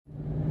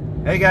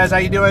Hey guys, how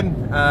you doing?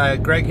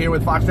 Greg here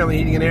with Fox Family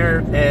Heating and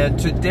Air, and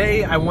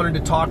today I wanted to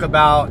talk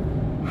about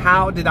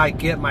how did I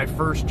get my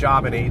first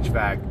job in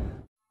HVAC.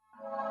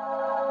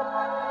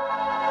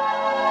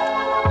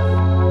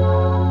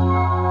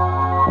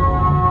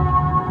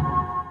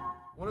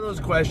 One of those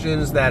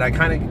questions that I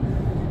kind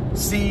of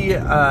see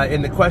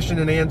in the question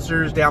and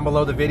answers down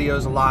below the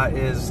videos a lot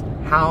is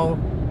how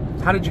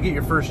did you get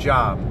your first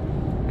job?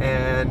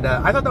 And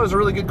I thought that was a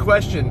really good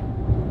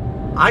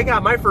question. I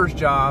got my first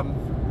job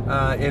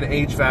in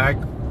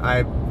HVAC.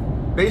 I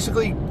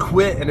basically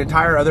quit an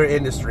entire other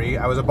industry.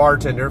 I was a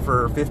bartender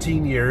for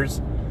 15 years,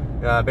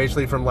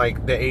 basically from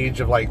like the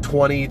age of like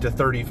 20 to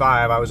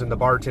 35. I was in the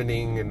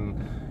bartending and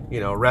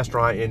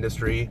restaurant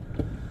industry.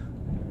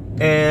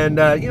 And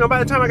by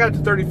the time I got to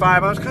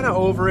 35, I was kind of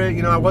over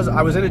it. I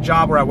was in a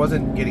job where I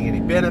wasn't getting any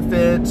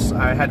benefits.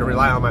 I had to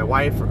rely on my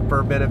wife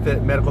for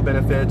medical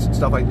benefits and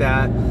stuff like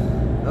that,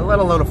 let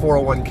alone a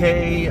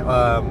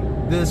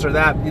 401k, this or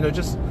that.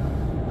 Just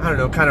I don't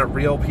know, kind of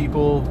real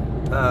people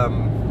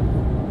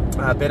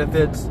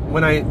benefits.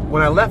 When I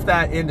left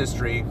that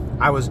industry,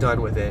 I was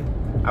done with it.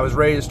 I was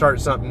ready to start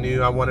something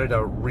new. I wanted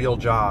a real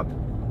job.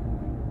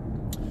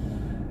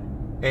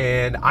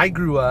 And I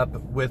grew up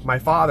with my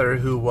father,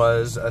 who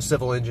was a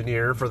civil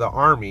engineer for the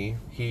Army.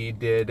 He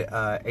did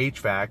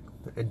HVAC,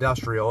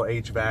 industrial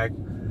HVAC,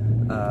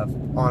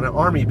 on an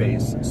Army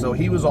base. So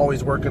he was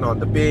always working on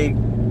the big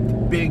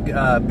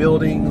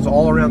buildings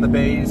all around the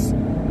base,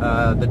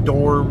 the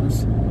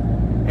dorms.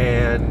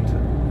 And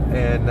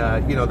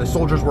the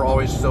soldiers were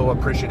always so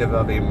appreciative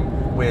of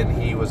him when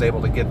he was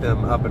able to get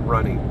them up and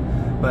running.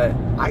 But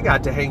I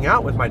got to hang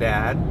out with my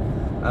dad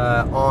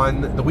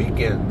on the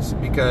weekends,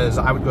 because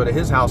I would go to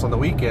his house on the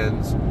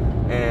weekends.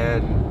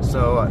 And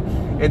so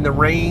in the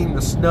rain,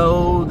 the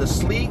snow, the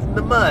sleet, and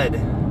the mud,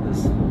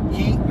 the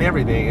heat and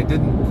everything, it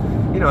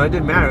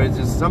didn't matter. It's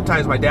just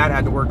sometimes my dad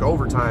had to work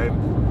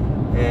overtime.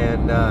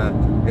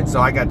 And so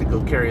I got to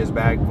go carry his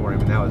bag for him,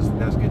 and that was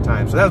a good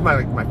time. So that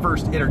was my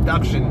first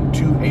introduction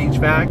to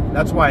HVAC.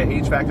 That's why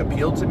HVAC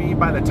appealed to me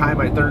by the time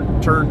I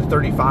turned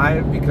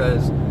 35,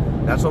 because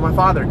that's what my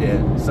father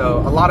did. So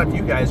a lot of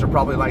you guys are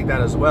probably like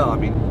that as well. I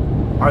mean,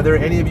 are there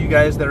any of you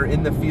guys that are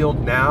in the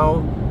field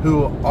now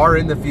who are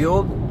in the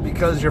field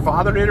because your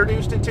father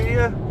introduced it to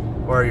you,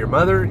 or your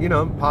mother,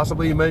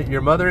 possibly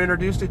your mother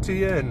introduced it to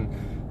you, and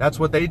that's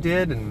what they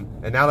did,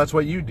 and now that's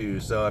what you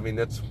do. So I mean,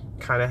 that's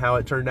kind of how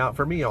it turned out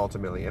for me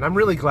ultimately, and I'm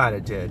really glad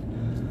it did.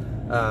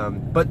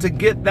 But to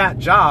get that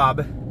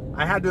job,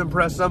 I had to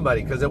impress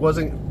somebody, because it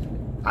wasn't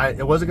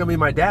gonna be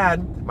my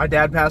dad. My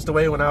dad passed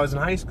away when I was in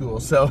high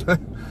school, so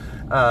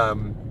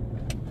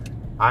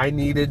I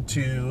needed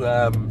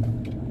to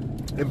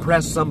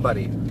impress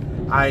somebody.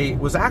 I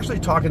was actually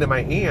talking to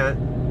my aunt,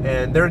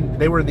 and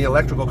they were in the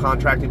electrical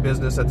contracting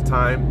business at the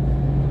time,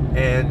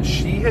 and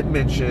she had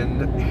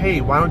mentioned,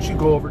 hey, why don't you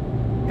go over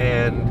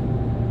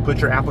and put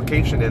your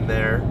application in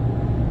there,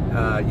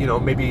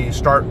 maybe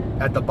start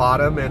at the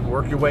bottom and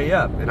work your way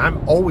up. And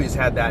I've always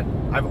had that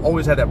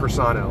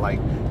persona, like,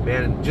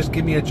 man, just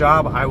give me a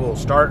job, I will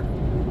start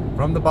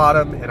from the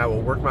bottom and I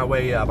will work my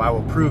way up. I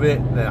will prove it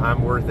that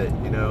I'm worth it.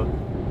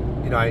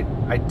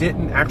 I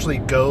didn't actually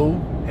go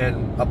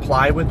and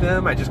apply with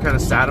them. I just kind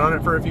of sat on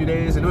it for a few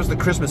days, and it was the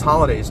Christmas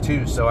holidays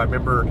too. So I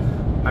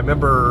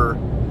remember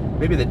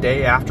maybe the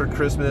day after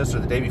Christmas or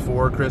the day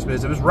before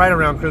Christmas, it was right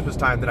around Christmas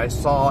time, that I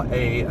saw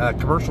a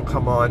commercial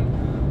come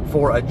on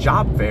for a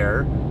job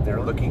fair.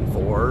 They're looking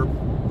for,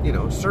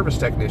 service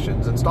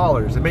technicians,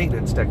 installers, and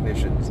maintenance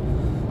technicians.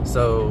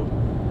 So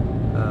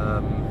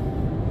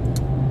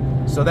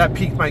that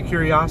piqued my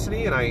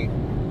curiosity, and I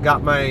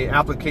got my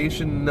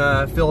application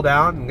filled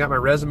out and got my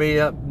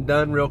resume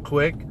done real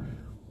quick.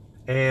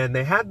 And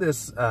they had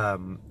this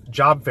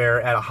job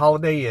fair at a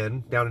Holiday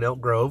Inn down in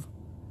Elk Grove.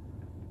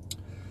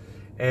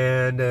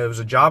 And it was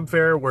a job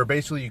fair where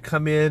basically you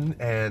come in,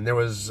 and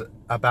there's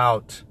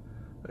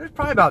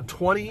probably about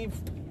 20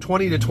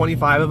 to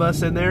 25 of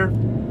us in there.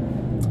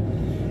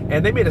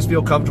 And they made us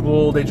feel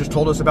comfortable. They just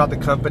told us about the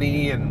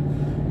company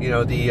and,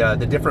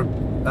 the different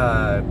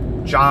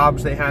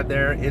jobs they had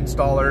there: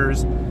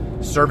 installers,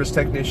 service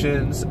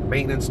technicians,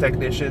 maintenance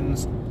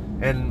technicians.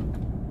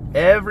 And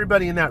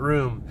everybody in that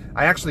room,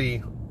 I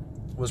actually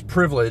was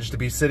privileged to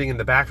be sitting in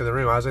the back of the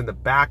room. I was in the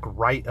back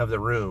right of the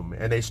room,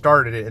 and they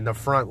started it in the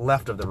front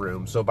left of the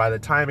room. So by the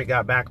time it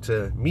got back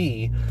to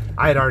me,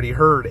 I had already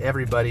heard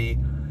everybody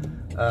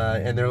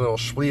and their little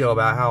spiel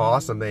about how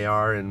awesome they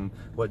are and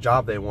what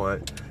job they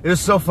want. It was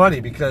so funny,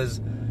 because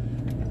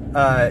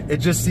it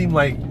just seemed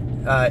like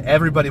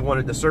everybody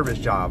wanted the service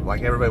job.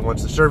 Like, everybody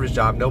wants the service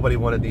job, nobody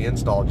wanted the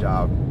install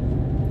job.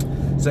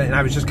 So, and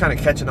I was just kind of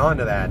catching on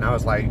to that, and I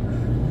was like,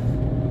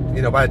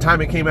 by the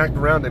time it came back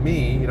around to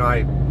me,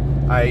 I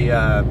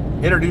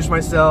introduced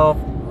myself,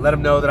 let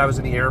them know that I was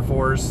in the Air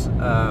Force.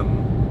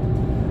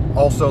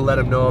 Also let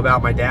them know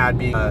about my dad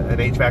being an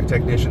HVAC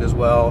technician as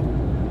well.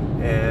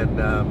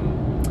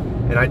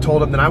 And I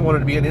told them that I wanted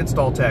to be an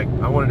install tech.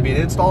 I wanted to be an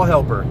install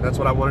helper. That's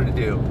what I wanted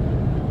to do.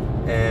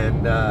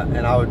 And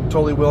I was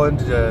totally willing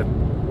to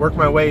work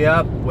my way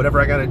up,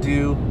 whatever I got to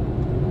do.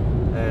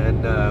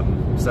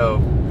 And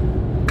so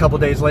a couple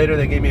days later,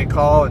 they gave me a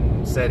call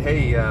and said,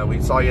 hey,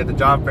 we saw you at the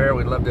job fair.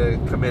 We'd love to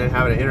come in and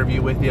have an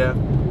interview with you.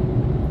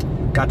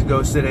 Got to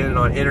go sit in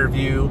on an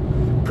interview.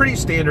 Pretty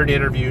standard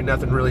interview,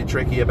 nothing really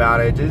tricky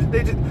about it.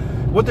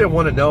 What they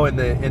want to know in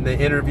the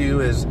interview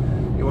is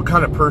what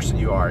kind of person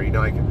you are.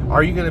 Like,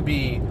 are you going to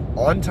be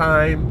on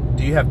time?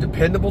 Do you have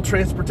dependable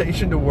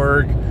transportation to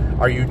work?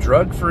 Are you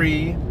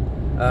drug-free?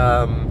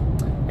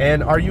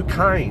 And are you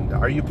kind?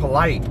 Are you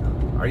polite?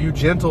 Are you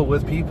gentle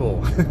with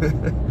people?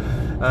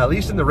 At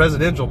least in the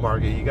residential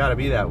market, you got to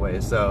be that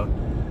way. So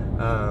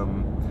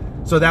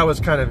that was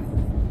kind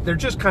of, they're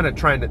just kind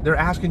of they're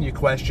asking you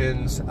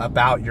questions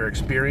about your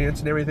experience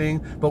and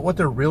everything, but what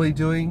they're really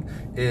doing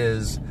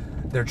is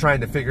they're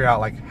trying to figure out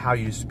like how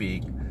you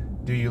speak.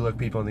 Do you look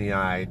people in the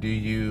eye?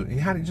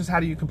 How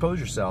do you compose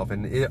yourself?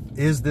 And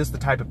is this the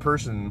type of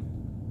person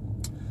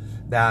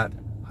that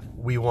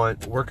we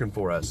want working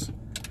for us?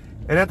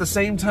 And at the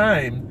same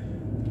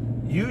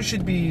time, you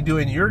should be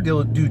doing your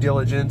due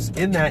diligence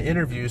in that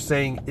interview,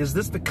 saying, is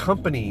this the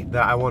company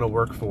that I want to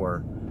work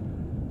for?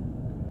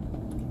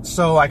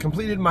 So I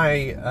completed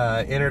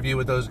my interview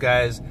with those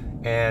guys,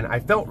 and I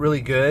felt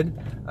really good.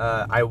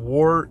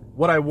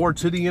 What I wore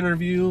to the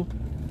interview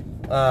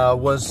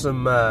was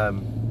some.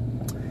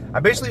 I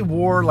basically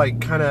wore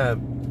like kind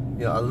of,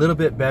 a little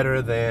bit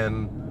better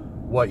than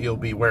what you'll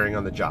be wearing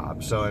on the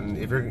job. So, and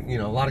if you're,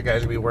 a lot of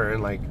guys will be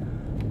wearing like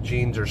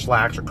jeans or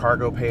slacks or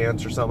cargo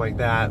pants or something like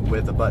that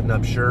with a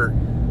button-up shirt.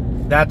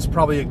 That's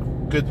probably a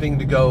good thing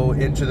to go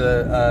into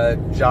the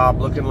job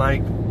looking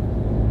like.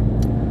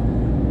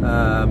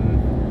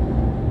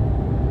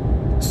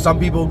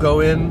 Some people go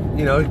in,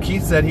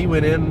 Keith said he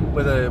went in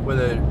with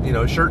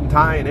a shirt and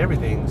tie and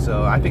everything.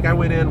 So I think I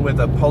went in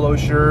with a polo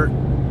shirt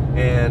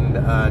and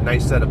a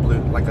nice set of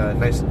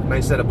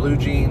nice set of blue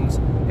jeans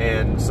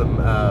and some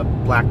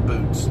black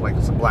boots,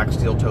 like some black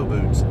steel toe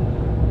boots.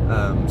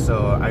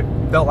 So I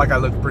felt like I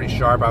looked pretty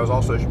sharp. I was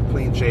also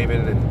clean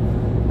shaven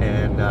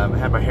and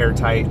had my hair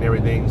tight and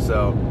everything.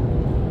 So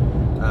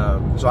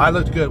I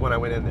looked good when I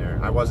went in there.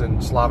 I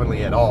wasn't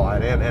slovenly at all.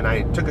 And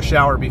I took a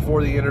shower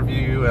before the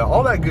interview,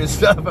 all that good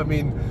stuff. I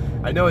mean,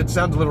 I know it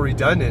sounds a little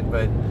redundant,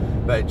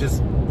 but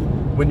just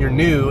when you're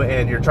new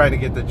and you're trying to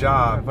get the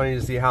job, it's funny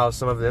to see how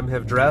some of them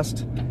have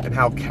dressed and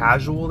how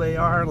casual they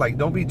are. Like,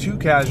 don't be too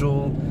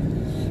casual,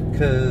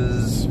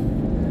 because,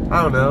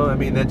 I don't know, I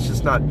mean, that's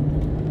just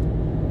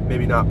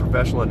maybe not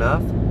professional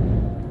enough.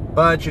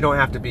 But you don't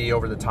have to be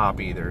over the top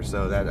either.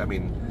 So that, I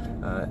mean,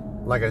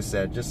 like I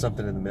said, just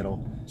something in the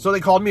middle. So they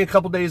called me a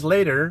couple days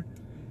later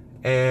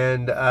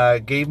and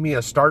gave me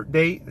a start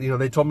date.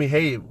 They told me,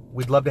 hey,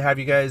 we'd love to have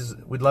you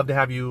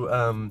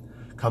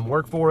come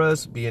work for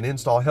us, be an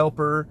install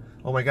helper.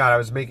 Oh my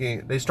God,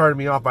 they started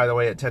me off, by the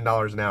way, at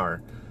 $10 an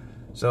hour.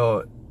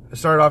 So I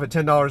started off at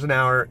 $10 an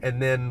hour,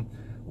 and then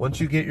once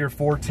you get your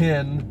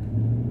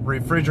 410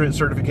 refrigerant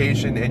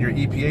certification and your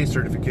EPA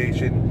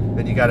certification,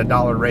 then you got a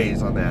 $1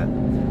 raise on that.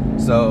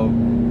 So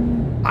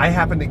I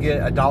happened to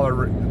get at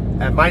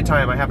my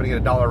time, I happened to get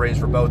a $1 raise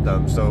for both of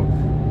them. So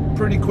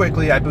pretty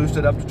quickly, I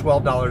boosted up to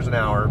 $12 an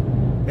hour.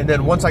 And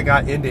then once I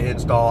got into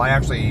install, I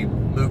actually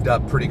moved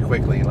up pretty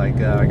quickly. Like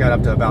I got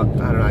up to about,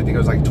 I don't know, I think it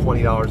was like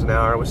 $20 an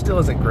hour, which still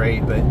isn't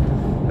great, but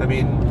I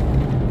mean,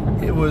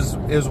 it was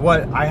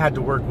what I had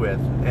to work with,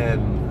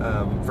 and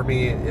for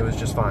me, it was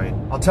just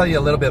fine. I'll tell you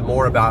a little bit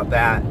more about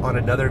that on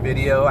another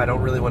video. I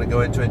don't really want to go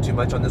into it too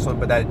much on this one,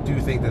 but I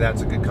do think that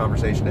that's a good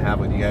conversation to have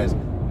with you guys.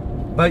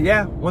 But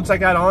yeah, once I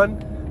got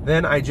on,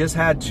 then I just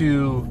had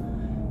to,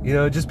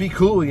 just be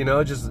cool,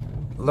 just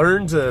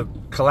learn to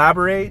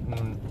collaborate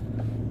and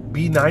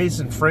be nice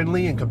and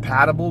friendly and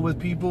compatible with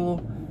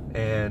people,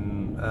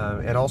 and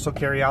also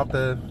carry out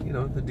the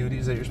the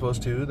duties that you're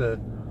supposed to,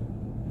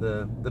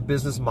 the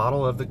business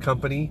model of the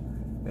company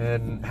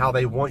and how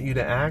they want you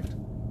to act.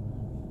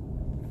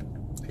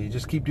 You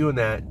just keep doing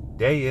that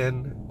day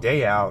in,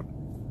 day out,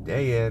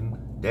 day in,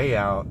 day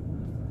out.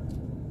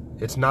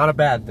 It's not a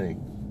bad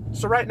thing.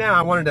 So right now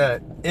I wanted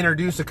to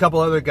introduce a couple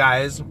other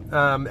guys.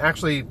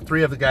 Actually,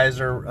 3 of the guys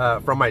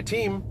are from my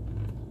team,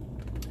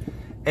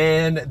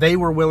 and they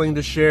were willing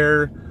to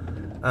share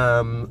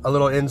a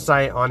little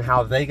insight on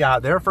how they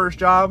got their first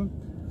job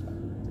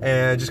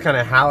and just kind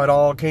of how it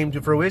all came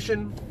to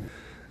fruition.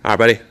 All right,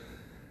 buddy.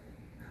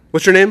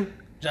 What's your name?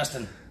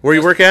 Justin. Where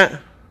you work at?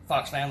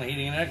 Fox Family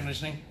Heating and Air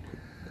Conditioning.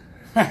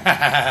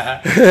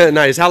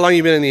 Nice. How long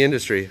you been in the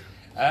industry?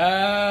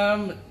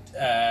 Started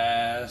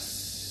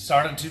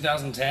in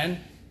 2010.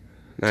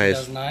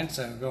 Nice. 2009,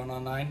 so going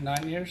on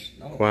nine years.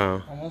 Oh,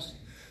 wow. Almost.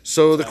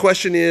 So the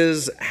question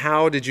is,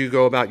 how did you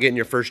go about getting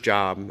your first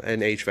job in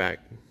HVAC?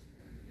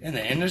 In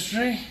the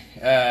industry?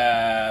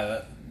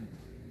 I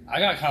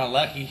got kind of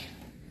lucky,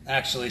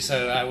 actually.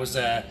 So I was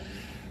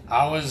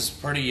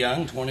pretty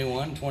young,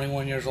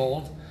 21 years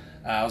old.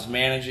 I was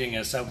managing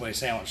a Subway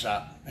sandwich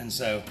shop, and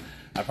so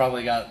I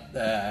probably got,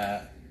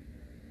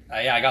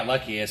 I got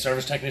lucky. A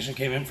service technician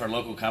came in for a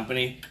local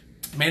company,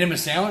 made him a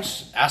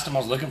sandwich, asked him I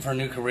was looking for a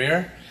new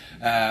career,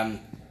 and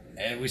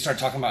we started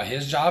talking about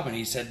his job, and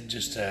he said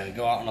just to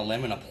go out on a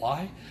limb and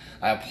apply.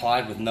 I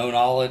applied with no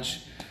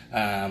knowledge,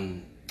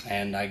 and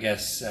I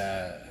guess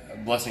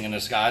blessing in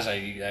disguise,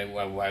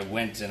 I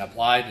went and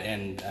applied,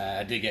 and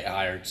I did get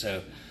hired.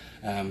 So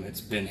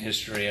it's been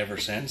history ever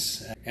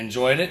since.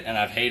 Enjoyed it, and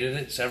I've hated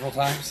it several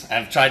times.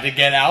 I've tried to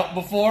get out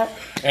before,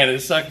 and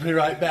it sucked me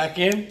right back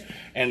in.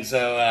 And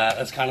so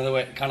that's kind of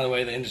the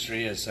way the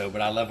industry is. So,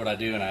 but I love what I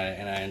do, and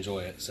I enjoy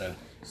it. So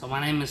my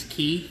name is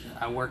Keith.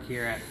 I work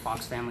here at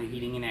Fox Family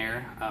Heating and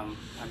Air.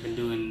 I've been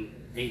doing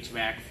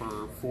HVAC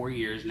for 4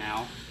 years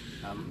now.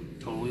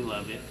 Totally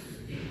love it.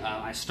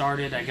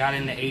 I got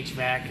into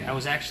HVAC. I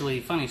was actually,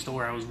 funny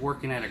story, I was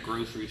working at a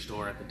grocery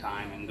store at the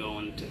time and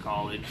going to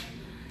college.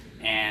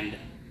 And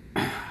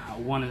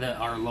one of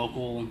our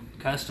local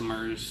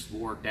customers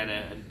worked at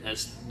a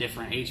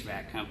different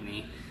HVAC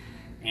company.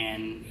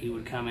 And he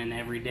would come in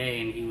every day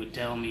and he would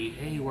tell me,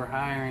 hey, we're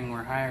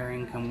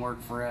hiring, come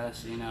work for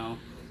us, you know.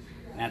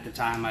 And at the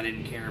time I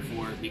didn't care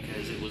for it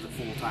because it was a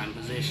full-time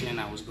position.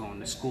 I was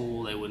going to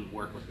school. They wouldn't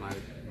work with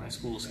my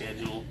school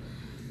schedule.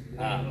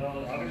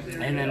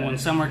 And then when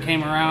summer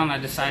came around, I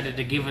decided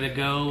to give it a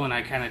go, and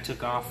I kind of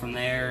took off from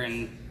there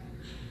and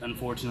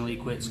unfortunately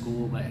quit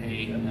school. But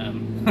hey, you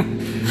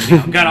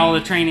know, got all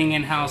the training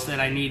in-house that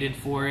I needed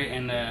for it,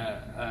 and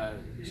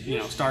you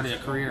know, started a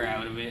career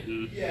out of it,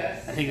 and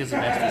I think it's the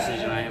best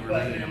decision I ever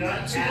made.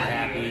 I'm super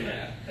happy,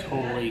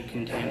 totally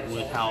content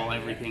with how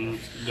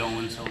everything's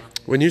going. So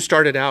when you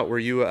started out, were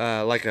you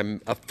like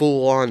a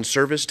full-on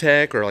service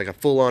tech or like a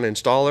full-on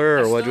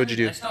installer, or what would you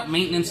do? I started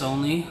maintenance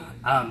only.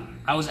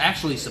 I was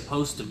actually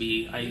supposed to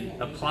be. I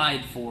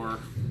applied for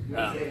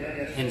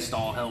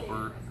install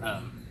helper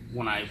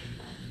when I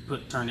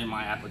turned in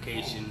my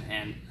application,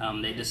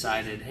 and they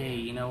decided, hey,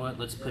 you know what?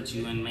 Let's put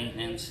you in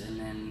maintenance, and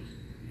then,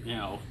 you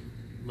know,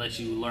 let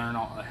you learn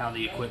how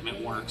the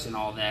equipment works and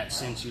all that,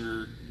 since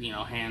you're, you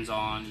know,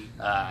 hands-on.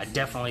 I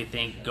definitely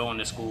think going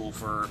to school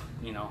for,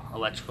 you know,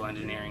 electrical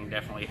engineering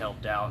definitely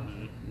helped out,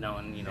 and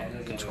knowing, you know,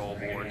 control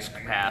boards,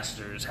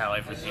 capacitors, how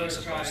everything's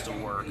supposed to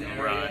work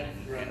and run,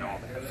 and all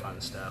that fun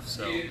stuff.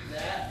 So,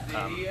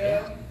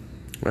 yeah.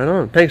 Right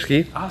on. Thanks,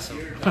 Keith. Awesome.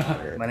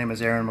 My name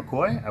is Aaron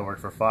McCoy. I work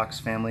for Fox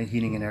Family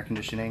Heating and Air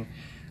Conditioning.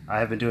 I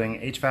have been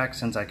doing HVAC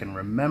since I can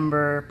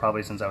remember,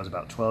 probably since I was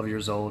about 12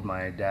 years old.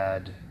 My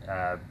dad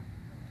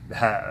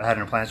had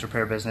an appliance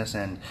repair business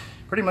and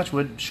pretty much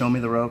would show me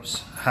the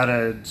ropes, how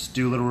to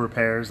do little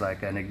repairs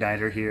like an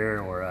igniter here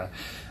or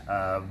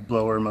a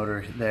blower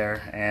motor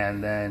there,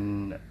 and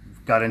then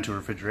got into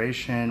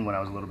refrigeration when I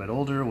was a little bit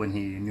older, when he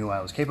knew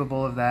I was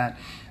capable of that,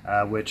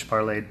 which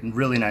parlayed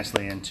really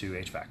nicely into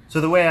HVAC.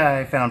 So the way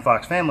I found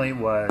Fox Family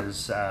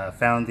was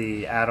found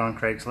the ad on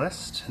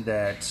Craigslist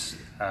that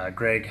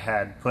Greg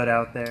had put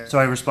out there. So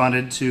I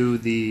responded to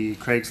the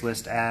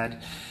Craigslist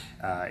ad,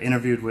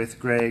 interviewed with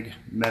Greg,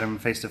 met him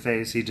face to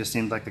face. He just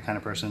seemed like the kind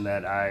of person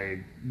that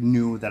I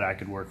knew that I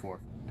could work for.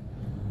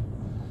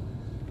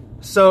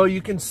 So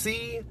you can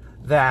see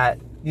that,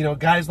 you know,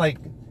 guys like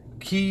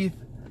Keith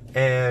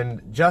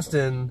and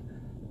Justin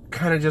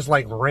kind of just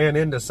like ran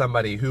into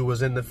somebody who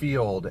was in the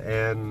field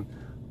and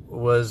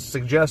was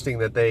suggesting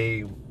that they,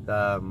 you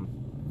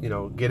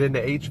know, get into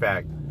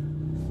HVAC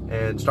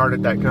and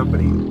started that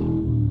company.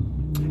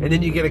 And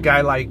then you get a guy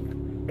like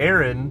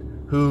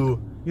Aaron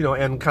who, you know,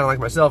 and kind of like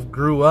myself,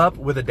 grew up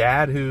with a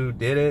dad who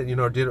did it, you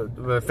know,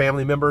 a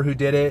family member who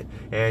did it,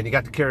 and you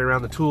got to carry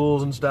around the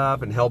tools and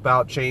stuff and help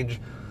out change,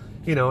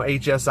 you know,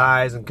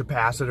 HSIs and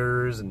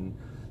capacitors and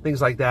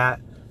things like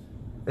that.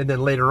 And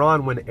then later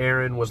on, when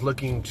Aaron was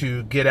looking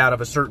to get out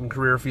of a certain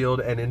career field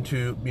and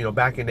into, you know,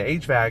 back into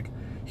HVAC,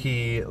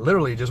 he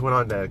literally just went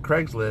on to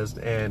Craigslist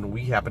and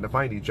we happened to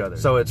find each other.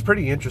 So it's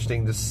pretty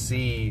interesting to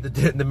see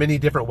the many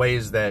different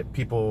ways that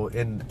people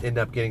end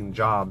up getting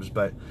jobs.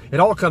 But it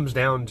all comes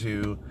down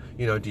to,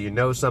 you know, do you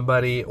know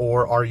somebody,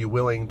 or are you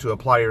willing to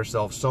apply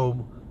yourself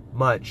so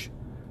much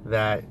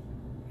that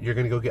you're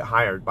going to go get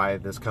hired by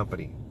this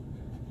company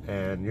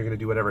and you're going to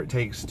do whatever it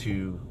takes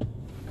to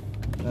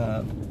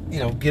you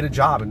know, get a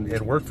job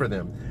and work for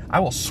them. I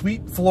will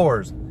sweep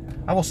floors.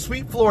 I will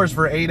sweep floors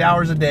for 8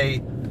 hours a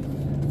day,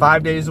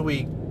 5 days a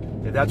week,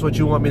 if that's what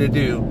you want me to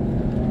do,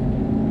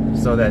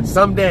 so that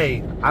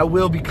someday I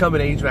will become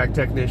an HVAC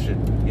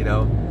technician. You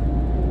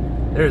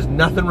know, there's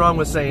nothing wrong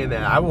with saying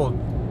that. I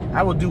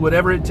will do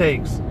whatever it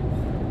takes.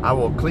 I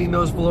will clean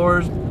those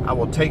floors. I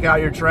will take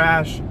out your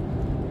trash,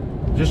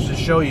 just to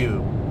show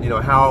you, you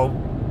know, how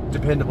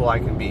dependable I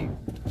can be.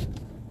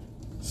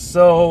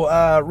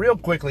 So real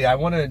quickly, I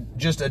want to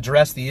just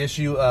address the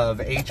issue of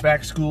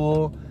HVAC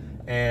school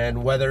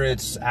and whether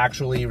it's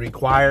actually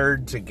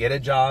required to get a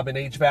job in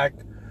HVAC.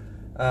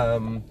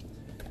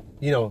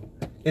 You know,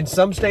 in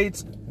some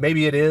states,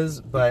 maybe it is,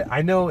 but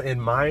I know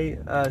in my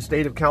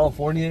state of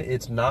California,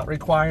 it's not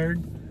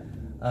required.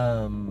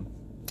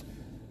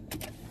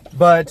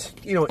 But,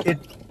 you know,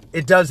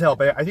 it does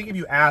help. I think if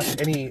you ask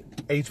any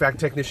HVAC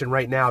technician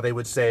right now, they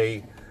would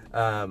say,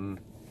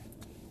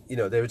 you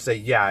know, they would say,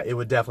 yeah, it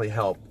would definitely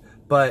help.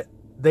 But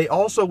they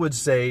also would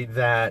say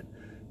that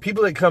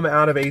people that come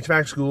out of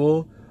HVAC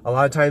school, a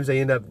lot of times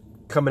they end up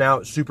coming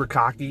out super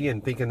cocky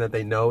and thinking that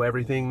they know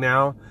everything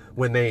now,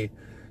 when they,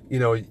 you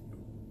know,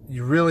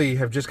 you really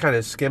have just kind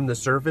of skimmed the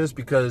surface,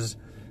 because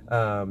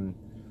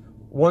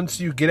once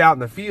you get out in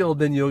the field,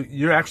 then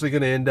you're actually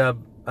going to end up,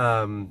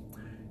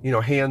 you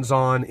know,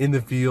 hands-on in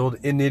the field,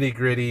 in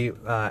nitty-gritty,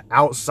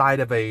 outside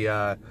of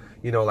a,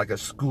 you know, like a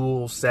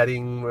school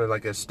setting or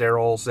like a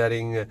sterile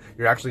setting.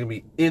 You're actually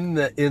going to be in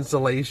the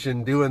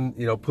insulation doing,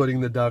 you know,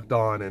 putting the duct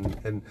on,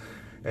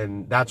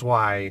 and that's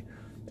why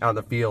out in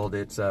the field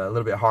it's a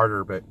little bit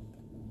harder. But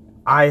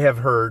I have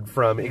heard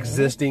from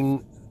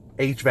existing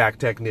HVAC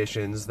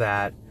technicians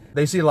that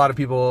they see a lot of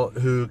people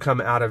who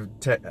come out of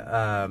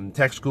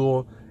tech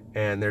school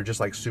and they're just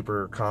like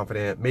super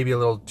confident, maybe a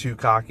little too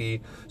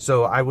cocky.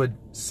 So I would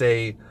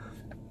say,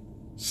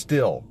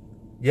 still,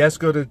 yes,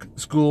 go to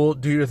school,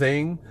 do your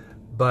thing,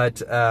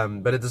 but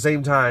at the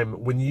same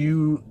time, when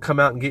you come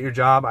out and get your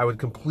job, I would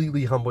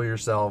completely humble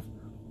yourself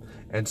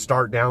and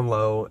start down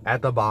low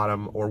at the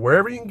bottom, or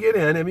wherever you can get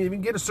in. I mean, if you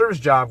can get a service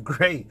job,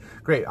 great.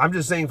 I'm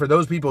just saying, for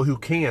those people who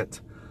can't,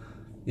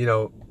 you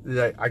know,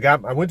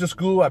 I went to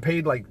school, I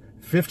paid like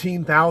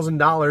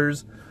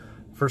 $15,000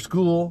 for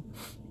school.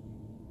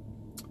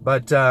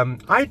 But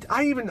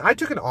I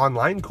took an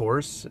online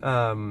course. It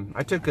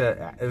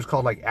was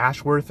called like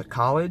Ashworth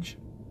College,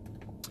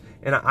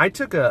 and I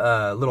took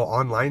a little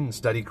online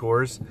study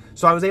course.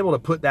 So I was able to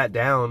put that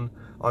down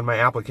on my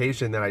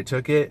application that I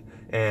took it,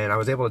 and I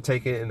was able to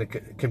take it in the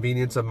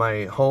convenience of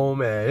my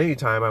home at any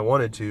time I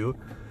wanted to.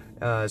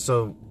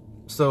 So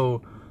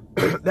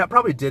that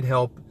probably did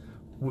help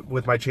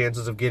with my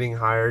chances of getting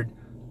hired.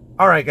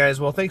 All right, guys.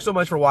 Well, thanks so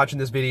much for watching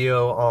this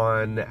video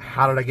on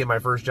how did I get my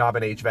first job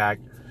in HVAC.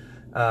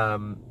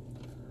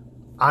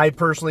 I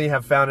personally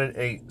have found it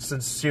a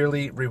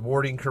sincerely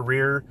rewarding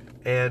career,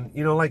 and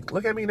you know, like,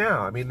 look at me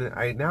now. I mean,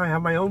 now I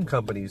have my own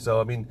company. So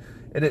I mean,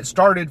 and it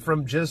started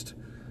from just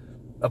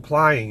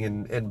applying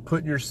and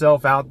putting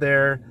yourself out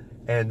there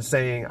and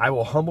saying, I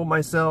will humble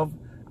myself,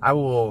 I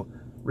will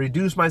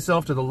reduce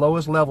myself to the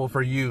lowest level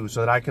for you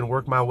so that I can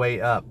work my way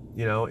up,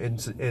 you know, and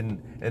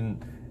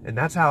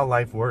that's how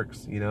life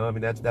works, you know. I mean,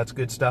 that's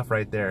good stuff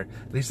right there.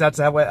 At least that's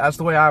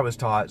the way I was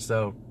taught.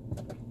 So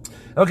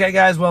okay,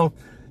 guys, well,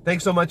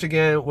 thanks so much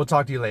again. We'll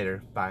talk to you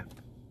later. Bye.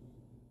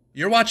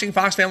 You're watching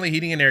Fox Family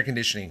Heating and Air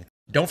Conditioning.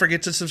 Don't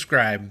forget to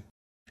subscribe.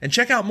 And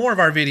check out more of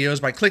our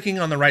videos by clicking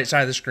on the right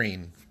side of the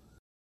screen.